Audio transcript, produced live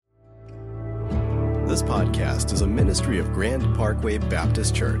This podcast is a ministry of Grand Parkway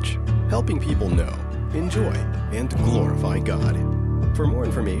Baptist Church, helping people know, enjoy, and glorify God. For more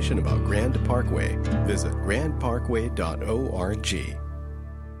information about Grand Parkway, visit grandparkway.org.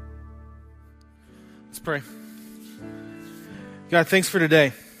 Let's pray. God, thanks for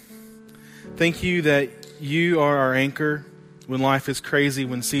today. Thank you that you are our anchor when life is crazy,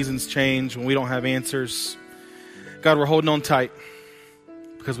 when seasons change, when we don't have answers. God, we're holding on tight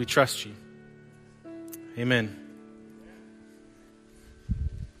because we trust you. Amen.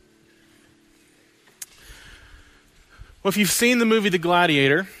 Well, if you've seen the movie The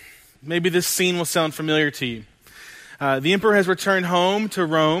Gladiator, maybe this scene will sound familiar to you. The emperor has returned home to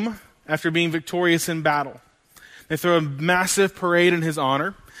Rome after being victorious in battle. They throw a massive parade in his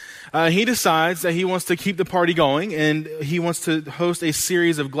honor. He decides that he wants to keep the party going, and he wants to host a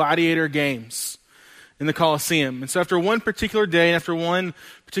series of gladiator games in the Colosseum. And so after one particular day, and after one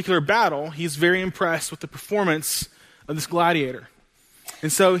particular battle, he's very impressed with the performance of this gladiator.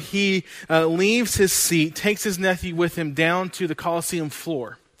 And so he leaves his seat, takes his nephew with him down to the Colosseum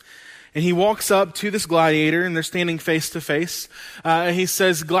floor. And he walks up to this gladiator, and they're standing face to face. And he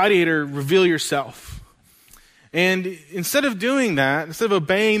says, "Gladiator, reveal yourself." And instead of doing that, instead of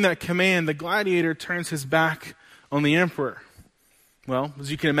obeying that command, the gladiator turns his back on the emperor. Well, as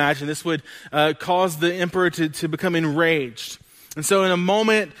you can imagine, this would cause the emperor to become enraged. And so in a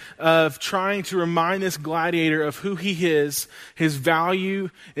moment of trying to remind this gladiator of who he is, his value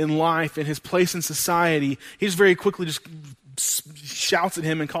in life, and his place in society, he just very quickly just shouts at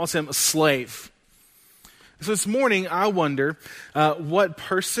him and calls him a slave. So this morning, I wonder what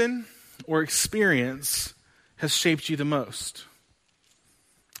person or experience has shaped you the most?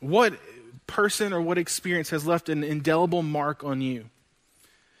 What person or what experience has left an indelible mark on you?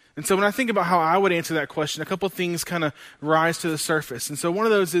 And so when I think about how I would answer that question, a couple of things kind of rise to the surface. And so one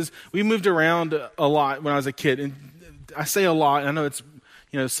of those is we moved around a lot when I was a kid. And I say a lot, and I know it's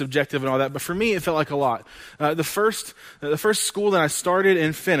subjective and all that, but for me it felt like a lot. The first school that I started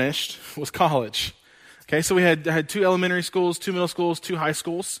and finished was college. Okay, so I had 2 elementary schools, 2 middle schools, 2 high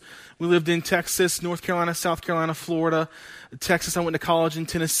schools. We lived in Texas, North Carolina, South Carolina, Florida. Texas, I went to college in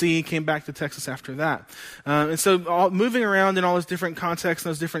Tennessee, came back to Texas after that. And so moving around in all those different contexts,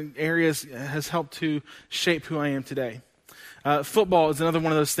 those different areas has helped to shape who I am today. Football is another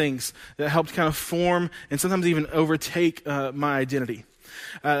one of those things that helped kind of form and sometimes even overtake my identity.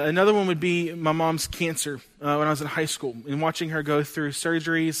 Another one would be my mom's cancer when I was in high school, and watching her go through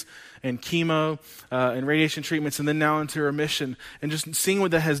surgeries and chemo and radiation treatments, and then now into remission, and just seeing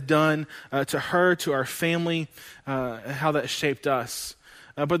what that has done to her, to our family, how that shaped us.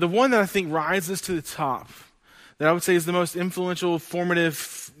 But the one that I think rises to the top, that I would say is the most influential,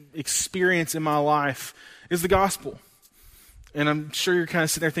 formative experience in my life, is the gospel. And I'm sure you're kind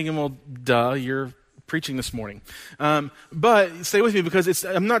of sitting there thinking, well, duh, you're preaching this morning. But stay with me, because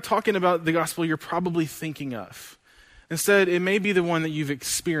I'm not talking about the gospel you're probably thinking of. Instead, it may be the one that you've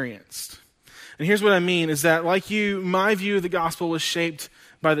experienced. And here's what I mean, is that like you, my view of the gospel was shaped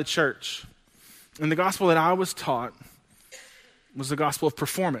by the church. And the gospel that I was taught was the gospel of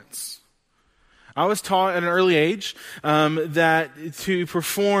performance. I was taught at an early age that to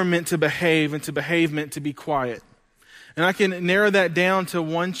perform meant to behave, and to behave meant to be quiet. And I can narrow that down to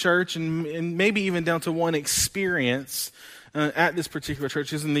one church and maybe even down to one experience at this particular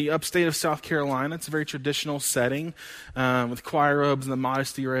church. It's in the upstate of South Carolina. It's a very traditional setting with choir robes and the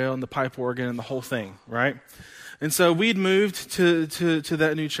modesty rail and the pipe organ and the whole thing, right? And so we'd moved to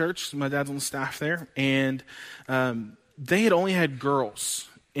that new church. My dad's on the staff there. And they had only had girls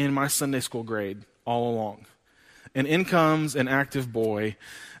in my Sunday school grade all along. And in comes an active boy,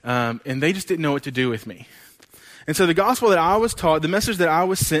 and they just didn't know what to do with me. And so the gospel that I was taught, the message that I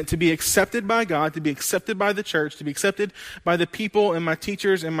was sent to be accepted by God, to be accepted by the church, to be accepted by the people and my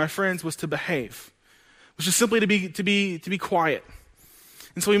teachers and my friends, was to behave, which is simply to be quiet.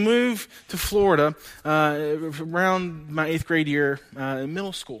 And so we moved to Florida around my 8th grade year in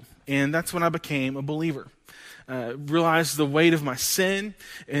middle school, and that's when I became a believer. Realized the weight of my sin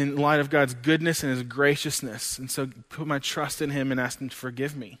in light of God's goodness and His graciousness, and so put my trust in Him and asked Him to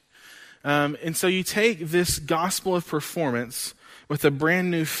forgive me. And so you take this gospel of performance with a brand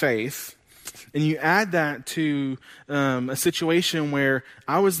new faith, and you add that to a situation where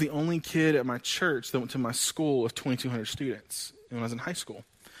I was the only kid at my church that went to my school of 2,200 students when I was in high school.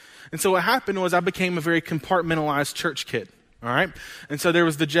 And so what happened was I became a very compartmentalized church kid, all right? And so there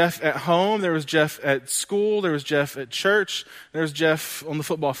was the Jeff at home, there was Jeff at school, there was Jeff at church, there was Jeff on the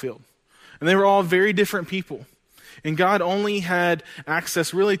football field. And they were all very different people. And God only had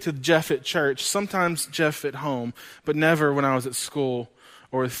access really to Jeff at church, sometimes Jeff at home, but never when I was at school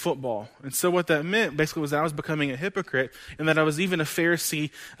or with football. And so what that meant basically was that I was becoming a hypocrite and that I was even a Pharisee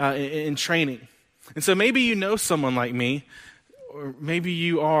in training. And so maybe you know someone like me, or maybe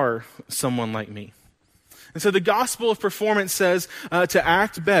you are someone like me. And so the gospel of performance says to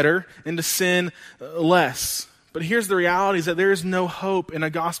act better and to sin less. But here's the reality is that there is no hope in a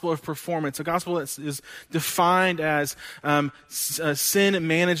gospel of performance, a gospel that is defined as sin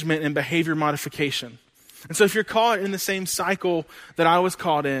management and behavior modification. And so if you're caught in the same cycle that I was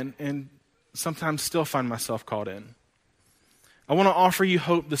caught in, and sometimes still find myself caught in, I want to offer you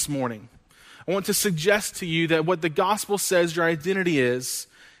hope this morning. I want to suggest to you that what the gospel says your identity is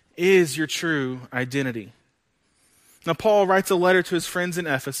your true identity. Now, Paul writes a letter to his friends in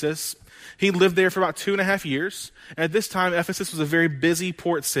Ephesus. He lived there for about 2.5 years. At this time, Ephesus was a very busy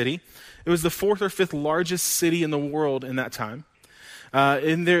port city. It was the 4th or 5th largest city in the world in that time.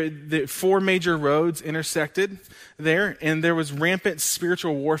 The 4 major roads intersected there, and there was rampant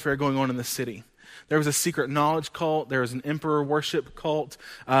spiritual warfare going on in the city. There was a secret knowledge cult. There was an emperor worship cult.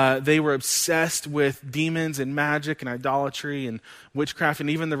 They were obsessed with demons and magic and idolatry and witchcraft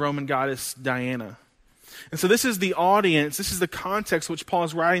and even the Roman goddess Diana. And so this is the audience, this is the context which Paul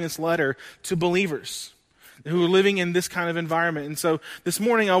is writing this letter to believers who are living in this kind of environment. And so this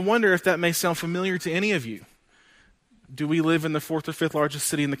morning, I wonder if that may sound familiar to any of you. Do we live in the 4th or 5th largest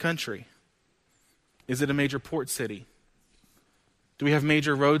city in the country? Is it a major port city? Do we have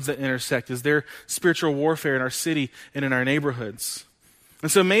major roads that intersect? Is there spiritual warfare in our city and in our neighborhoods?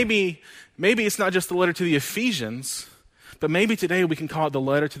 And so maybe it's not just the letter to the Ephesians, but maybe today we can call it the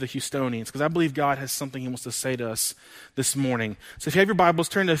letter to the Houstonians, because I believe God has something he wants to say to us this morning. So if you have your Bibles,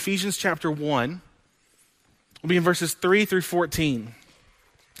 turn to Ephesians chapter 1. We'll be in verses 3 through 14.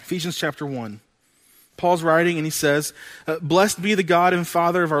 Ephesians chapter 1. Paul's writing and he says, "Blessed be the God and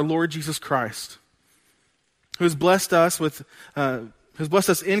Father of our Lord Jesus Christ, who has blessed us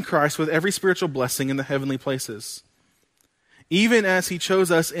in Christ with every spiritual blessing in the heavenly places, even as he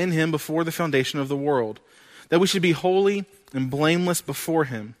chose us in him before the foundation of the world, that we should be holy and blameless before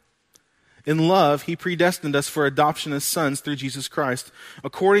him. In love, he predestined us for adoption as sons through Jesus Christ,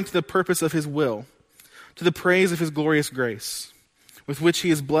 according to the purpose of his will, to the praise of his glorious grace, with which he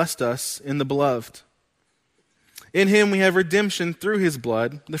has blessed us in the beloved. In him we have redemption through his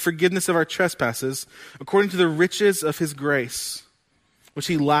blood, the forgiveness of our trespasses, according to the riches of his grace, which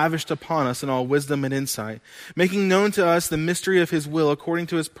he lavished upon us in all wisdom and insight, making known to us the mystery of his will according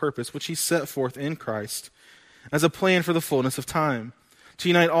to his purpose, which he set forth in Christ, as a plan for the fullness of time, to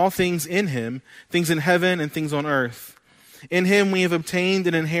unite all things in him, things in heaven and things on earth. In him we have obtained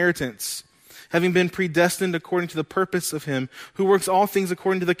an inheritance, having been predestined according to the purpose of him who works all things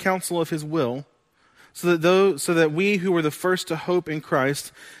according to the counsel of his will, so that we who were the first to hope in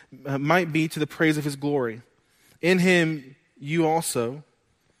Christ might be to the praise of his glory. In him you also,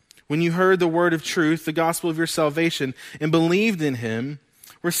 when you heard the word of truth, the gospel of your salvation, and believed in him,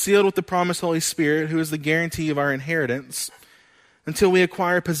 were sealed with the promised Holy Spirit, who is the guarantee of our inheritance, until we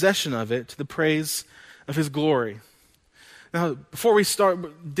acquire possession of it to the praise of his glory." Now, before we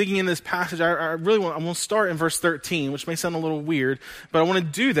start digging in this passage, I want to start in verse 13, which may sound a little weird, but I want to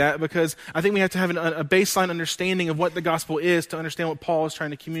do that because I think we have to have a baseline understanding of what the gospel is to understand what Paul is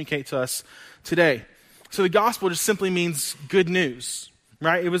trying to communicate to us today. So the gospel just simply means good news,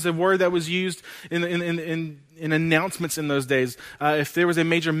 right? It was a word that was used in announcements in those days. If there was a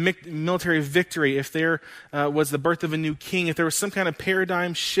major military victory, if there was the birth of a new king, if there was some kind of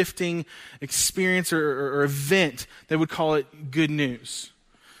paradigm-shifting experience or event, they would call it good news.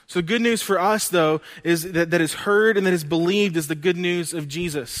 So good news for us, though, is that is heard and that is believed is the good news of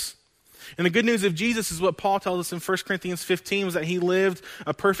Jesus. And the good news of Jesus is what Paul tells us in 1 Corinthians 15, was that he lived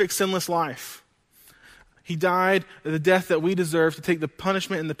a perfect, sinless life. He died the death that we deserve to take the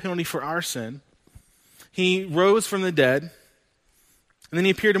punishment and the penalty for our sin. He rose from the dead, and then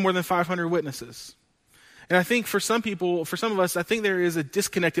he appeared to more than 500 witnesses. And I think for some people, for some of us, I think there is a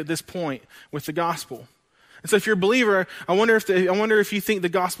disconnect at this point with the gospel. And so if you're a believer, I wonder if you think the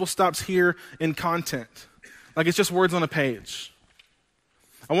gospel stops here in content, like it's just words on a page.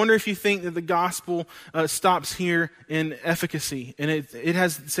 I wonder if you think that the gospel stops here in efficacy, and it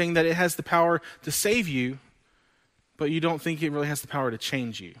has saying that it has the power to save you, but you don't think it really has the power to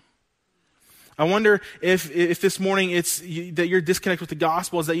change you. I wonder if this morning that your disconnect with the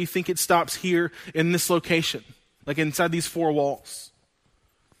gospel is that you think it stops here in this location, like inside these 4 walls.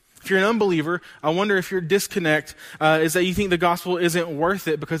 If you're an unbeliever, I wonder if your disconnect is that you think the gospel isn't worth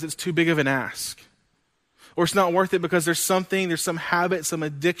it because it's too big of an ask. Or it's not worth it because there's some habit, some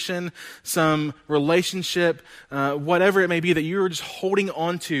addiction, some relationship, whatever it may be that you're just holding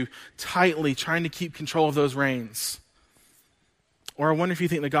on to tightly, trying to keep control of those reins. Or I wonder if you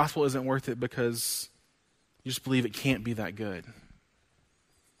think the gospel isn't worth it because you just believe it can't be that good.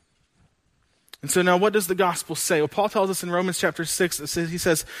 And so now what does the gospel say? Well, Paul tells us in Romans chapter 6, he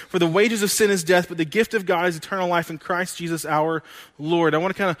says, for the wages of sin is death, but the gift of God is eternal life in Christ Jesus our Lord. I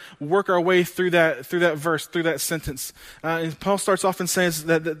want to kind of work our way through that verse, through that sentence. And Paul starts off and says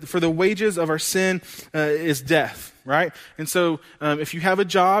that for the wages of our sin is death, right? And so if you have a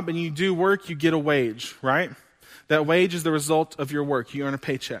job and you do work, you get a wage, right? That wage is the result of your work. You earn a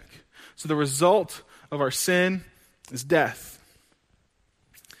paycheck. So the result of our sin is death.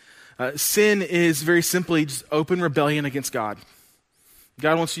 Sin is very simply just open rebellion against God.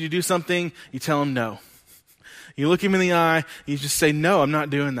 God wants you to do something, you tell him no. You look him in the eye, you just say, no, I'm not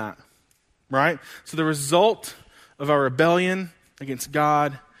doing that. Right? So the result of our rebellion against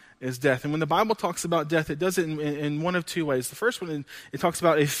God is death. And when the Bible talks about death, it does it in one of two ways. The first one, it talks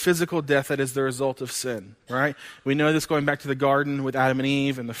about a physical death that is the result of sin, right? We know this going back to the garden with Adam and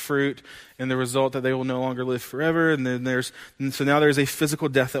Eve and the fruit and the result that they will no longer live forever. And so now there's a physical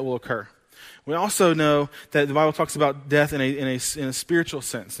death that will occur. We also know that the Bible talks about death in a spiritual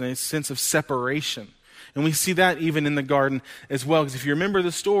sense, in a sense of separation. And we see that even in the garden as well. Because if you remember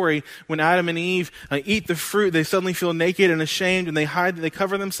the story, when Adam and Eve eat the fruit, they suddenly feel naked and ashamed, and they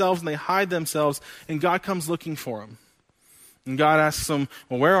cover themselves and they hide themselves, and God comes looking for them. And God asks them,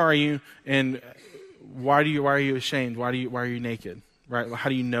 well, where are you? And why are you ashamed? Why are you naked? Right? How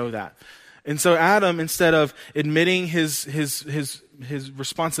do you know that? And so Adam, instead of admitting his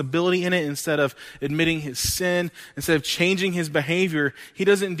responsibility in it, instead of admitting his sin, instead of changing his behavior, he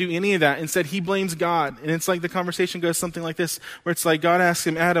doesn't do any of that. Instead, he blames God. And it's like the conversation goes something like this, where it's like God asks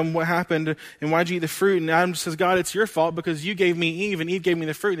him, Adam, what happened? And why'd you eat the fruit? And Adam says, God, it's your fault because you gave me Eve and Eve gave me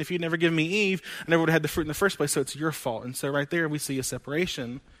the fruit. And if you'd never given me Eve, I never would have had the fruit in the first place. So it's your fault. And so right there, we see a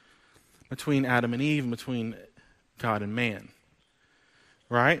separation between Adam and Eve and between God and man.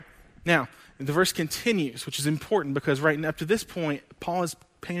 Right? Now, the verse continues, which is important because right up to this point, Paul has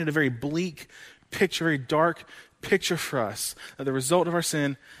painted a very bleak picture, very dark picture for us, that the result of our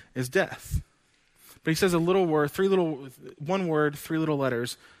sin is death. But he says one word, three little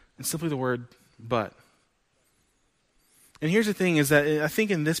letters, and simply the word but. And here's the thing is that I think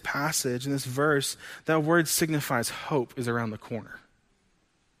in this passage, in this verse, that word signifies hope is around the corner.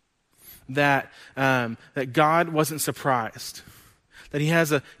 That God wasn't surprised. That he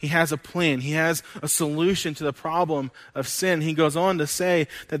has a plan. He has a solution to the problem of sin. He goes on to say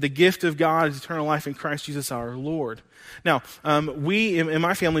that the gift of God is eternal life in Christ Jesus our Lord. Now, we in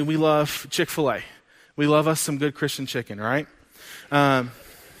my family, we love Chick-fil-A. We love us some good Christian chicken, right?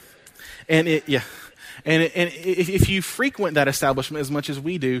 If you frequent that establishment as much as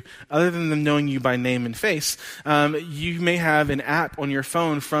we do, other than them knowing you by name and face, you may have an app on your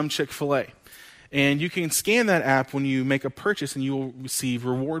phone from Chick-fil-A. And you can scan that app when you make a purchase and you will receive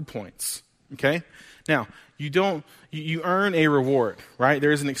reward points. Okay? Now, you earn a reward, right?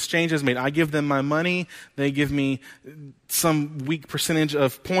 There is an exchange that's made. I give them my money. They give me some weak percentage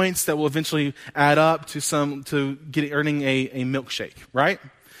of points that will eventually add up to earning a milkshake, right?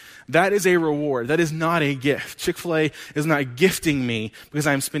 That is a reward. That is not a gift. Chick-fil-A is not gifting me because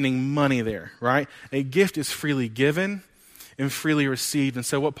I'm spending money there, right? A gift is freely given and freely received. And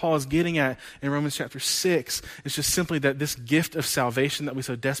so what Paul is getting at in Romans chapter 6 is just simply that this gift of salvation that we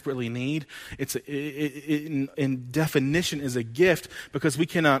so desperately need, in definition is a gift because we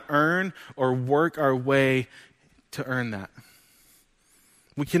cannot earn or work our way to earn that.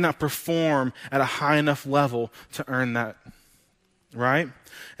 We cannot perform at a high enough level to earn that. Right?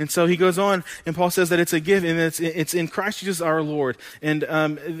 And so he goes on, and Paul says that it's a gift, and it's in Christ Jesus our Lord. And I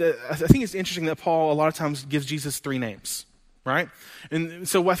think it's interesting that Paul a lot of times gives Jesus three names. Right? And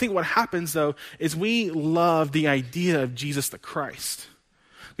so I think what happens, though, is we love the idea of Jesus the Christ.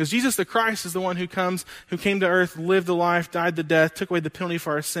 Because Jesus the Christ is the one who came to earth, lived the life, died the death, took away the penalty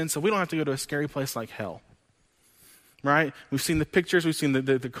for our sins, so we don't have to go to a scary place like hell. Right? We've seen the pictures, we've seen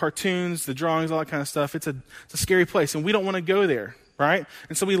the cartoons, the drawings, all that kind of stuff. It's a scary place, and we don't want to go there. Right?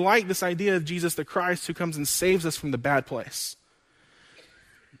 And so we like this idea of Jesus the Christ who comes and saves us from the bad place.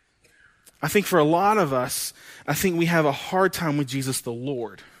 I think for a lot of us, I think we have a hard time with Jesus the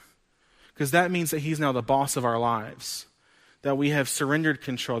Lord. Because that means that he's now the boss of our lives. That we have surrendered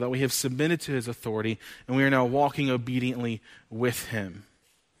control, that we have submitted to his authority, and we are now walking obediently with him.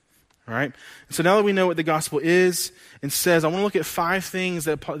 All right? So now that we know what the gospel is and says, I want to look at 5 things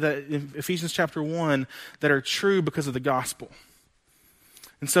that in Ephesians chapter 1 that are true because of the gospel.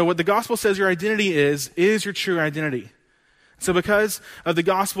 And so what the gospel says your identity is your true identity. So because of the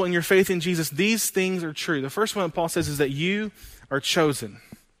gospel and your faith in Jesus, these things are true. The first one that Paul says is that you are chosen.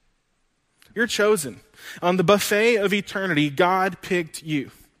 You're chosen. On the buffet of eternity, God picked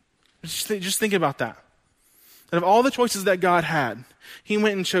you. Just think about that. And of all the choices that God had, he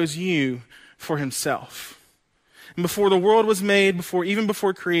went and chose you for himself. And before the world was made, even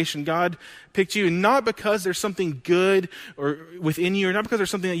before creation, God picked you, not because there's something good or within you, or not because there's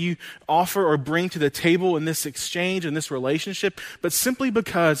something that you offer or bring to the table in this exchange, in this relationship, but simply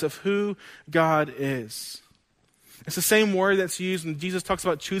because of who God is. It's the same word that's used when Jesus talks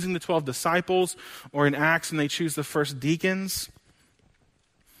about choosing the 12 disciples, or in Acts when they choose the first deacons.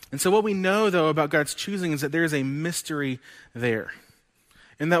 And so what we know, though, about God's choosing is that there is a mystery there.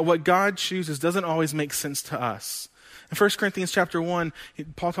 And that what God chooses doesn't always make sense to us. In 1 Corinthians chapter 1,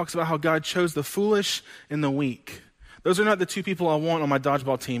 Paul talks about how God chose the foolish and the weak. Those are not the two people I want on my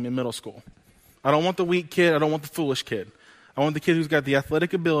dodgeball team in middle school. I don't want the weak kid. I don't want the foolish kid. I want the kid who's got the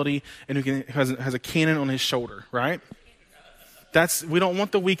athletic ability and who has a cannon on his shoulder, right? We don't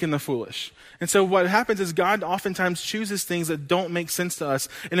want the weak and the foolish. And so what happens is God oftentimes chooses things that don't make sense to us,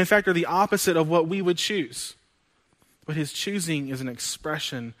 and in fact are the opposite of what we would choose. But his choosing is an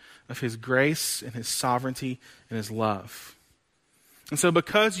expression of his grace and his sovereignty and his love. And so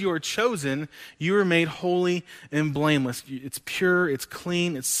because you are chosen, you are made holy and blameless. It's pure, it's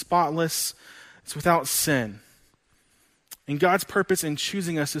clean, it's spotless, it's without sin. And God's purpose in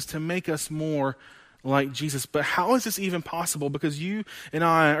choosing us is to make us more like Jesus. But how is this even possible? Because you and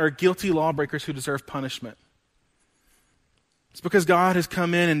I are guilty lawbreakers who deserve punishment. It's because God has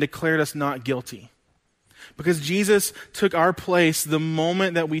come in and declared us not guilty. Because Jesus took our place the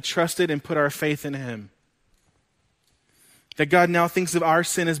moment that we trusted and put our faith in him. That God now thinks of our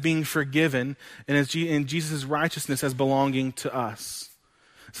sin as being forgiven and Jesus' righteousness as belonging to us.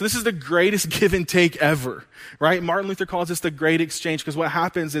 So this is the greatest give and take ever, right? Martin Luther calls this the great exchange, because what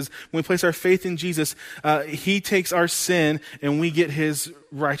happens is when we place our faith in Jesus, he takes our sin and we get his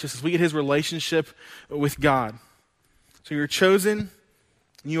righteousness. We get his relationship with God. So you're chosen,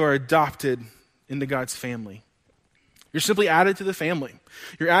 you are adopted into God's family. You're simply added to the family.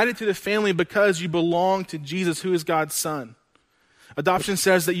 You're added to the family because you belong to Jesus, who is God's son. Adoption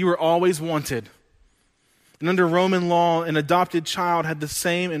says that you were always wanted. And under Roman law, an adopted child had the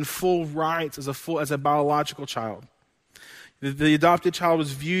same and full rights as a biological child. The adopted child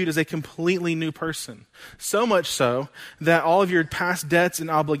was viewed as a completely new person. So much so that all of your past debts and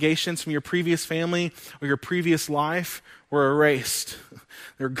obligations from your previous family or your previous life were erased.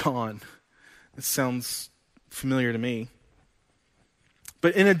 They're gone. It sounds familiar to me.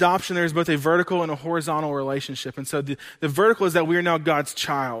 But in adoption, there's both a vertical and a horizontal relationship. And so the vertical is that we are now God's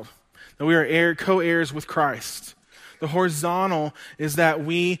child, that we are co-heirs with Christ. The horizontal is that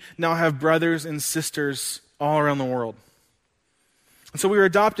we now have brothers and sisters all around the world. And so we were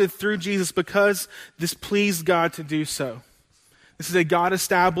adopted through Jesus because this pleased God to do so. This is a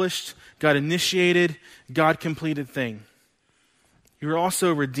God-established, God-initiated, God-completed thing. You were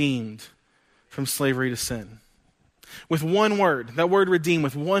also redeemed from slavery to sin. With one word, that word redeem,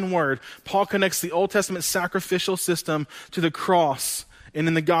 with one word, Paul connects the Old Testament sacrificial system to the cross and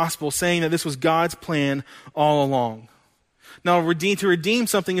in the gospel, saying that this was God's plan all along. Now, to redeem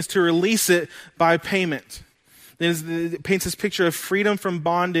something is to release it by payment. It paints this picture of freedom from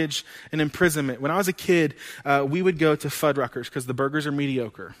bondage and imprisonment. When I was a kid, we would go to Fuddruckers because the burgers are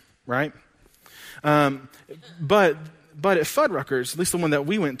mediocre, right? But at Fuddruckers, at least the one that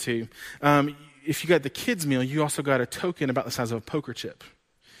we went to, if you got the kids' meal, you also got a token about the size of a poker chip.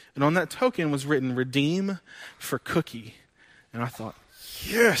 And on that token was written, "Redeem for cookie." And I thought,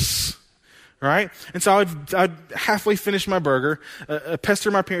 yes, right? And so I'd halfway finish my burger,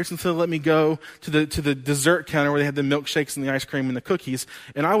 pester my parents until they let me go to the dessert counter where they had the milkshakes and the ice cream and the cookies.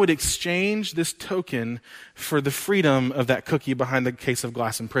 And I would exchange this token for the freedom of that cookie behind the case of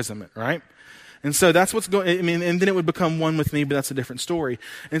glass imprisonment, right? And so that's what's going, and then it would become one with me, but that's a different story.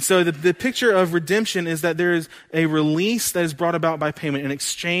 And so the picture of redemption is that there is a release that is brought about by payment. An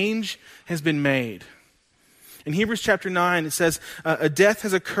exchange has been made. In Hebrews chapter 9, it says, a death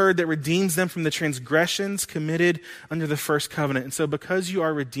has occurred that redeems them from the transgressions committed under the first covenant. And so because you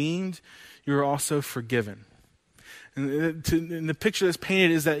are redeemed, you are also forgiven. And the picture that's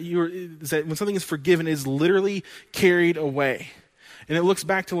painted is that when something is forgiven, it is literally carried away. And it looks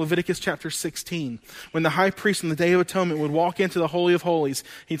back to Leviticus chapter 16, when the high priest on the Day of Atonement would walk into the Holy of Holies.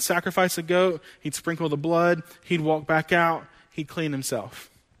 He'd sacrifice a goat, he'd sprinkle the blood, he'd walk back out, he'd clean himself.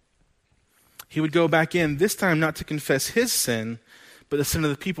 He would go back in, this time not to confess his sin, but the sin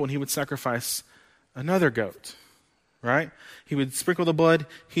of the people, and he would sacrifice another goat, right? He would sprinkle the blood,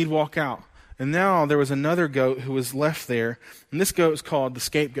 he'd walk out. And now there was another goat who was left there, and this goat is called the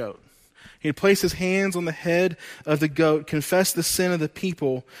scapegoat. He'd place his hands on the head of the goat, confess the sin of the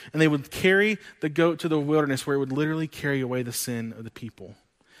people, and they would carry the goat to the wilderness where it would literally carry away the sin of the people.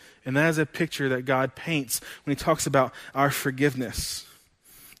 And that is a picture that God paints when he talks about our forgiveness,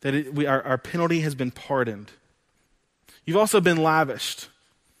 that our penalty has been pardoned. You've also been lavished.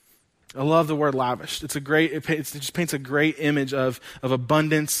 I love the word lavished. It just paints a great image of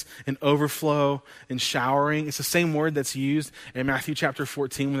abundance and overflow and showering. It's the same word that's used in Matthew chapter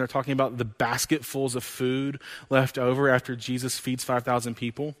 14 when they're talking about the basketfuls of food left over after Jesus feeds 5,000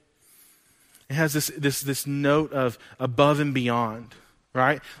 people. It has this note of above and beyond,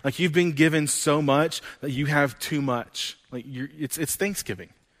 right? Like you've been given so much that you have too much. Like it's Thanksgiving.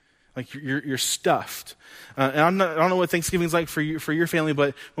 Like you're stuffed. And I don't know what Thanksgiving's like for your family,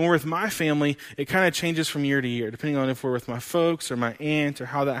 but when we're with my family, it kind of changes from year to year, depending on if we're with my folks or my aunt or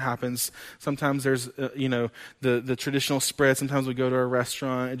how that happens. Sometimes there's, the traditional spread. Sometimes we go to a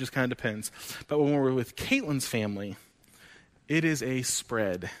restaurant. It just kind of depends. But when we're with Caitlin's family, it is a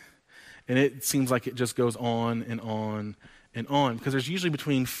spread. And it seems like it just goes on and on and on, because there's usually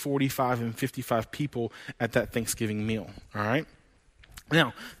between 45 and 55 people at that Thanksgiving meal, all right?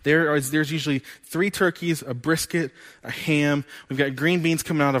 Now, there's usually 3 turkeys, a brisket, a ham. We've got green beans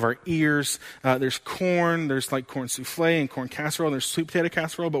coming out of our ears. There's corn. There's like corn souffle and corn casserole. There's sweet potato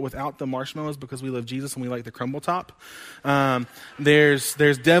casserole, but without the marshmallows because we love Jesus and we like the crumble top. There's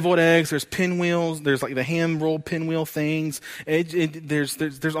deviled eggs. There's pinwheels. There's like the ham rolled pinwheel things.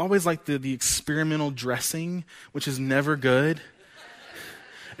 There's always like the experimental dressing, which is never good.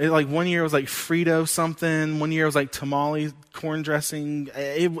 Like one year it was like Frito something. One year it was like tamale corn dressing.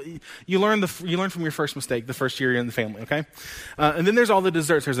 You learn from your first mistake the first year you're in the family, okay? And then there's all the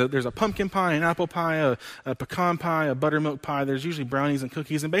desserts. There's a pumpkin pie, an apple pie, a pecan pie, a buttermilk pie. There's usually brownies and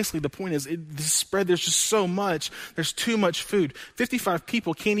cookies. And basically the point is, this spread, there's just so much. There's too much food. 55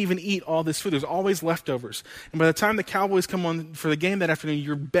 people can't even eat all this food. There's always leftovers. And by the time the Cowboys come on for the game that afternoon,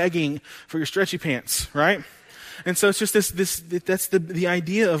 you're begging for your stretchy pants, right? And so it's just that's the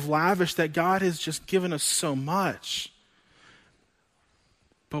idea of lavish, that God has just given us so much.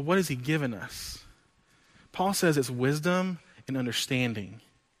 But what has he given us? Paul says it's wisdom and understanding.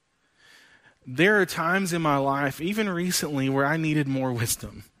 There are times in my life, even recently, where I needed more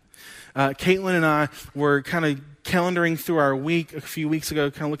wisdom. Caitlin and I were kind of calendaring through our week a few weeks ago,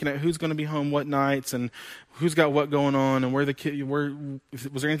 kind of looking at who's going to be home what nights and who's got what going on and was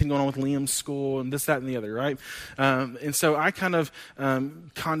there anything going on with Liam's school and this, that, and the other, right? And so I kind of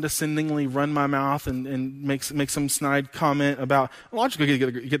condescendingly run my mouth and make some snide comment about, well, I'll just go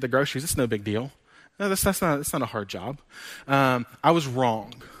get the groceries. It's no big deal. No, that's not a hard job. I was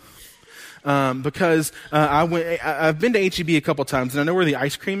wrong. Because I've been to H-E-B a couple times, and I know where the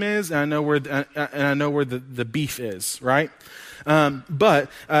ice cream is, and I know where the beef is, right? But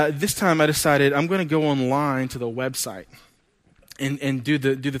this time I decided I'm going to go online to the website and do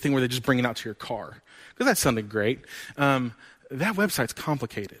the thing where they just bring it out to your car, because that sounded great. That website's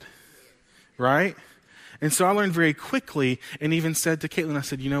complicated, right? And so I learned very quickly, and even said to Caitlin, I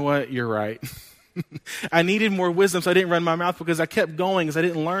said, you know what, you're right. I needed more wisdom, so I didn't run my mouth because I kept going because I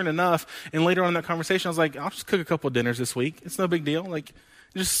didn't learn enough. And later on in that conversation, I was like, I'll just cook a couple of dinners this week. It's no big deal. Like,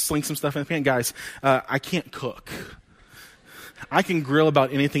 just sling some stuff in the pan. Guys, I can't cook. I can grill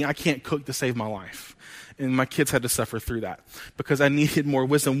about anything. I can't cook to save my life. And my kids had to suffer through that because I needed more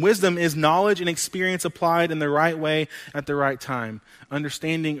wisdom. Wisdom is knowledge and experience applied in the right way at the right time.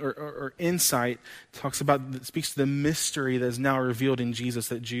 Understanding or insight speaks to the mystery that is now revealed in Jesus,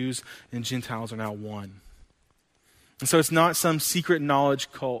 that Jews and Gentiles are now one. And so it's not some secret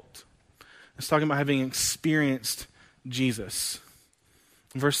knowledge cult. It's talking about having experienced Jesus.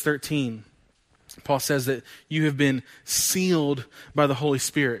 In verse 13, Paul says that you have been sealed by the Holy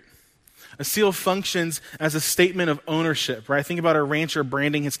Spirit. A seal functions as a statement of ownership, right? Think about a rancher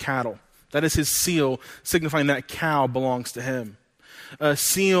branding his cattle. That is his seal, signifying that cow belongs to him. A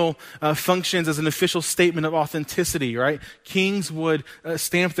seal functions as an official statement of authenticity, right? Kings would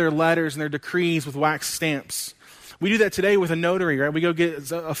stamp their letters and their decrees with wax stamps. We do that today with a notary, right? We go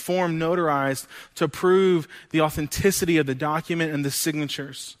get a form notarized to prove the authenticity of the document and the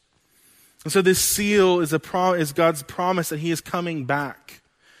signatures. And so this seal is God's promise that he is coming back.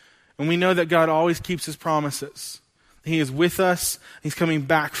 And we know that God always keeps his promises. He is with us. He's coming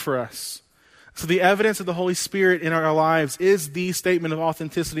back for us. So the evidence of the Holy Spirit in our lives is the statement of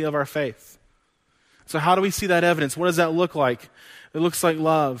authenticity of our faith. So how do we see that evidence? What does that look like? It looks like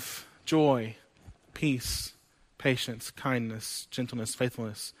love, joy, peace, patience, kindness, gentleness,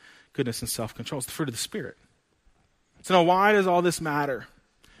 faithfulness, goodness, and self-control. It's the fruit of the Spirit. So now why does all this matter?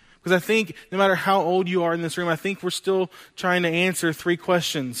 Because I think no matter how old you are in this room, I think we're still trying to answer 3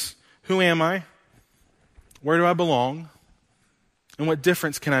 questions. Who am I? Where do I belong? And what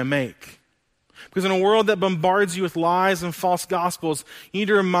difference can I make? Because in a world that bombards you with lies and false gospels, you need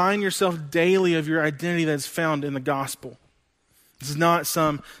to remind yourself daily of your identity that is found in the gospel. This is not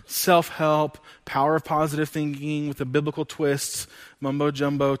some self-help, power of positive thinking with the biblical twists,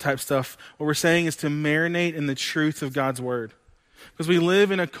 mumbo-jumbo type stuff. What we're saying is to marinate in the truth of God's word. Because we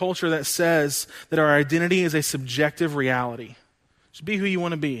live in a culture that says that our identity is a subjective reality. Just be who you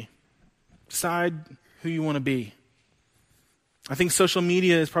want to be. Decide who you want to be. I think social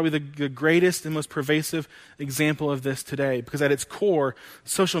media is probably the greatest and most pervasive example of this today, because at its core,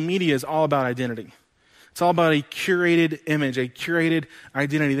 social media is all about identity. It's all about a curated image, a curated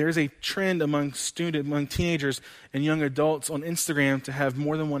identity. There is a trend among teenagers and young adults on Instagram to have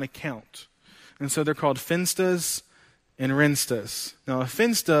more than one account. And so they're called Finstas and Rinstas. Now, a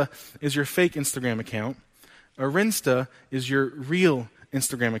Finsta is your fake Instagram account. A Rinsta is your real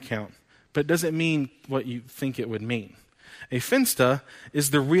Instagram account. But it doesn't mean what you think it would mean. A Finsta is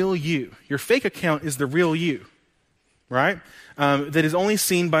the real you. Your fake account is the real you, right? That is only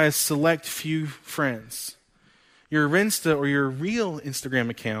seen by a select few friends. Your Rinsta or your real Instagram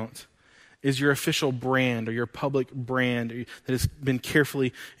account is your official brand or your public brand that has been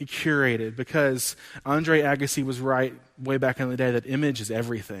carefully curated, because Andre Agassi was right way back in the day that image is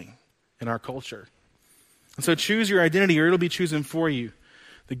everything in our culture. And so choose your identity or it'll be chosen for you.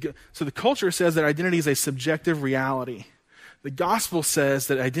 So the culture says that identity is a subjective reality. The gospel says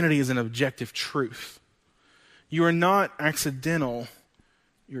that identity is an objective truth. You are not accidental,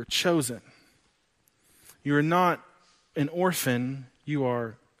 you're chosen. You are not an orphan, you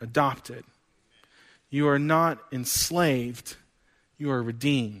are adopted. You are not enslaved, you are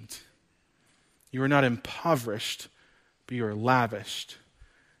redeemed. You are not impoverished, but you are lavished.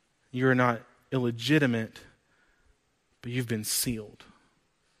 You are not illegitimate, but you've been sealed.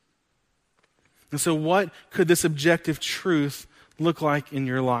 And so what could this objective truth look like in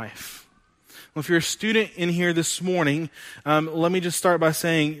your life? Well, if you're a student in here this morning, let me just start by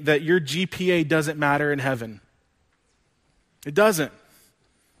saying that your GPA doesn't matter in heaven. It doesn't.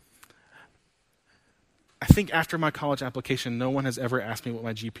 I think after my college application, no one has ever asked me what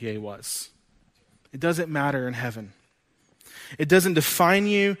my GPA was. It doesn't matter in heaven. It doesn't define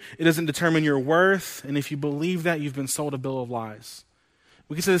you. It doesn't determine your worth. And if you believe that, you've been sold a bill of lies.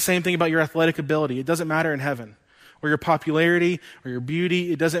 We can say the same thing about your athletic ability. It doesn't matter in heaven. Or your popularity, or your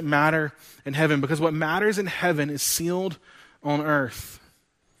beauty. It doesn't matter in heaven. Because what matters in heaven is sealed on earth.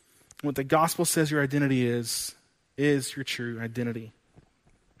 What the gospel says your identity is your true identity.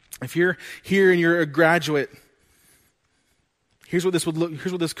 If you're here and you're a graduate, here's what this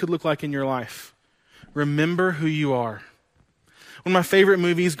could look like in your life. Remember who you are. One of my favorite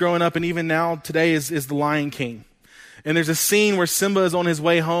movies growing up and even now today is The Lion King. And there's a scene where Simba is on his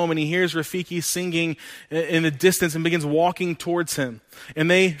way home and he hears Rafiki singing in the distance and begins walking towards him.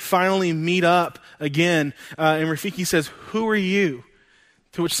 And they finally meet up again. And Rafiki says, "Who are you?"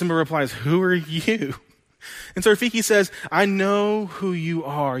 To which Simba replies, "Who are you?" And so Rafiki says, "I know who you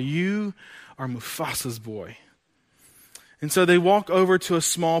are. You are Mufasa's boy." And so they walk over to a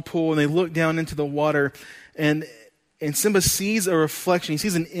small pool and they look down into the water. And Simba sees a reflection. He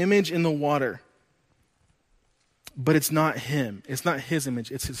sees an image in the water. But it's not him. It's not his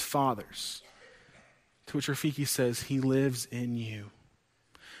image. It's his father's. To which Rafiki says, "He lives in you."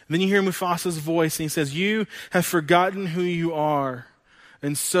 And then you hear Mufasa's voice and he says, "You have forgotten who you are,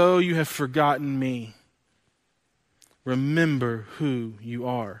 and so you have forgotten me. Remember who you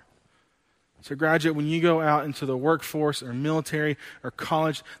are." So graduate, when you go out into the workforce or military or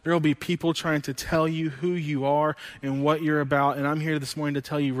college, there will be people trying to tell you who you are and what you're about. And I'm here this morning to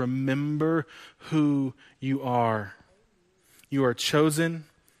tell you, remember who you are. You are chosen,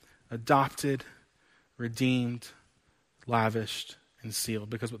 adopted, redeemed, lavished, and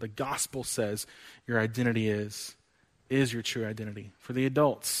sealed. Because what the gospel says your identity is your true identity. For the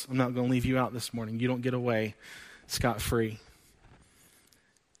adults, I'm not going to leave you out this morning. You don't get away scot-free.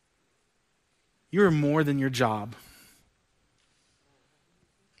 You are more than your job.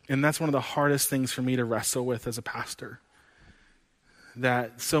 And that's one of the hardest things for me to wrestle with as a pastor.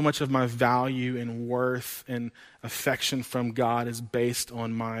 That so much of my value and worth and affection from God is based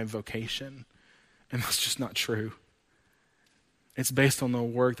on my vocation. And that's just not true. It's based on the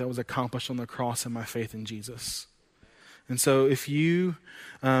work that was accomplished on the cross and my faith in Jesus. And so if you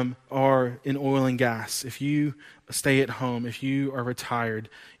are in oil and gas, if you stay at home, if you are retired,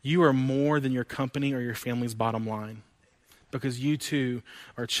 you are more than your company or your family's bottom line. Because you too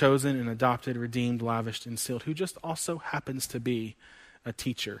are chosen and adopted, redeemed, lavished, and sealed, who just also happens to be a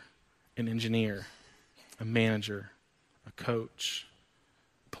teacher, an engineer, a manager, a coach,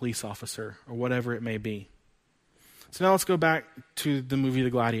 police officer, or whatever it may be. So now let's go back to the movie The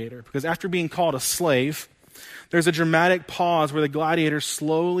Gladiator, because after being called a slave, there's a dramatic pause where the gladiator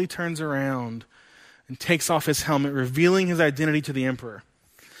slowly turns around and takes off his helmet, revealing his identity to the emperor.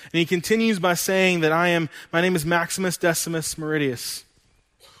 And he continues by saying that my name is Maximus Decimus Meridius,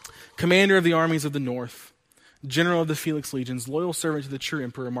 commander of the armies of the north, general of the Felix legions, loyal servant to the true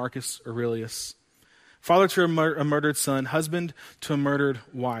emperor Marcus Aurelius, father to a murdered son, husband to a murdered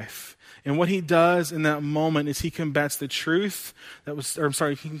wife. And what he does in that moment is he combats the truth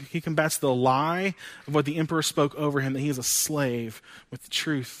he combats the lie of what the emperor spoke over him, that he is a slave, with the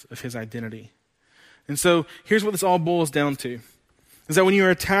truth of his identity. And so here's what this all boils down to, is that when you are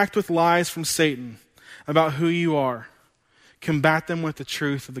attacked with lies from Satan about who you are, combat them with the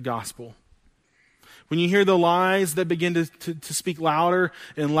truth of the gospel. When you hear the lies that begin to speak louder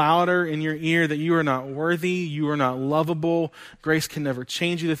and louder in your ear, that you are not worthy, you are not lovable, grace can never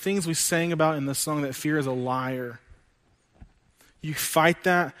change you, the things we sang about in the song that fear is a liar, you fight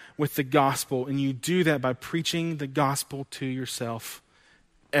that with the gospel, and you do that by preaching the gospel to yourself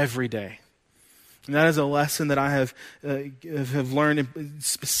every day. And that is a lesson that I have learned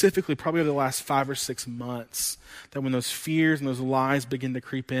specifically probably over the last 5 or 6 months. That when those fears and those lies begin to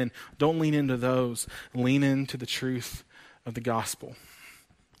creep in, don't lean into those. Lean into the truth of the gospel.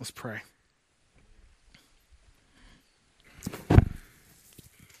 Let's pray.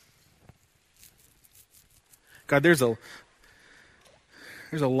 God, there's a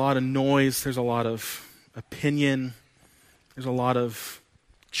lot of noise. There's a lot of opinion. There's a lot of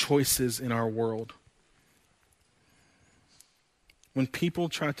choices in our world. When people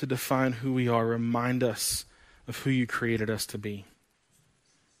try to define who we are, remind us of who you created us to be.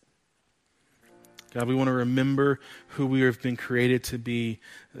 God, we want to remember who we have been created to be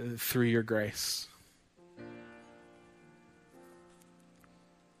through your grace. I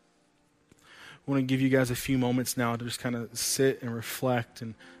want to give you guys a few moments now to just kind of sit and reflect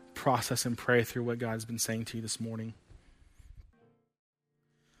and process and pray through what God's been saying to you this morning.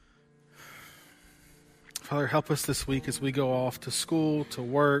 Father, help us this week as we go off to school, to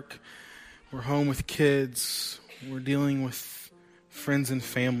work. We're home with kids. We're dealing with friends and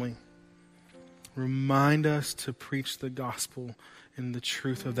family. Remind us to preach the gospel and the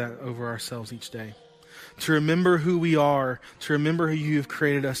truth of that over ourselves each day. To remember who we are, to remember who you have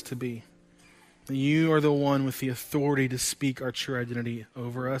created us to be. That you are the one with the authority to speak our true identity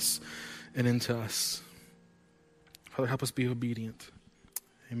over us and into us. Father, help us be obedient.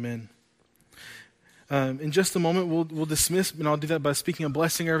 Amen. In just a moment, we'll dismiss, and I'll do that by speaking a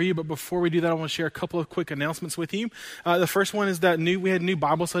blessing over you. But before we do that, I want to share a couple of quick announcements with you. The first one is that we had new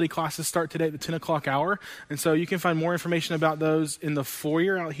Bible study classes start today at the 10 o'clock hour. And so you can find more information about those in the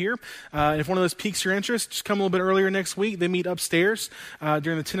foyer out here. And if one of those piques your interest, just come a little bit earlier next week. They meet upstairs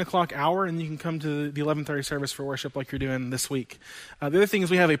during the 10 o'clock hour, and you can come to the 11:30 service for worship like you're doing this week. The other thing is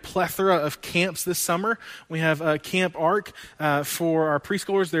we have a plethora of camps this summer. We have Camp ARC for our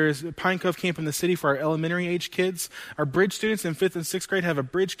preschoolers. There's Pine Cove Camp in the city for our elementary age kids. Our bridge students in 5th and 6th grade have a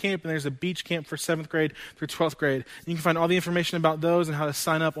bridge camp, and there's a beach camp for 7th grade through 12th grade. You can find all the information about those and how to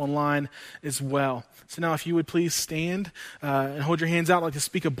sign up online as well. So now if you would please stand and hold your hands out, I'd like to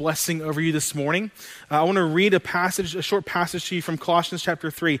speak a blessing over you this morning. I want to read a short passage to you from Colossians chapter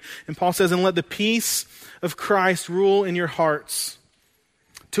 3. And Paul says, "And let the peace of Christ rule in your hearts,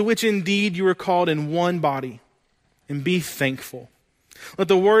 to which indeed you are called in one body, and be thankful. Let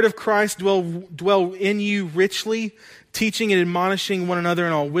the word of Christ dwell in you richly, teaching and admonishing one another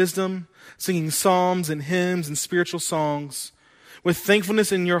in all wisdom, singing psalms and hymns and spiritual songs, with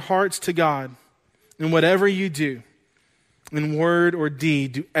thankfulness in your hearts to God. And whatever you do, in word or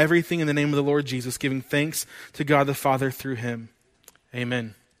deed, do everything in the name of the Lord Jesus, giving thanks to God the Father through him."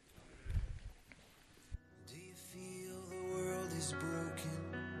 Amen.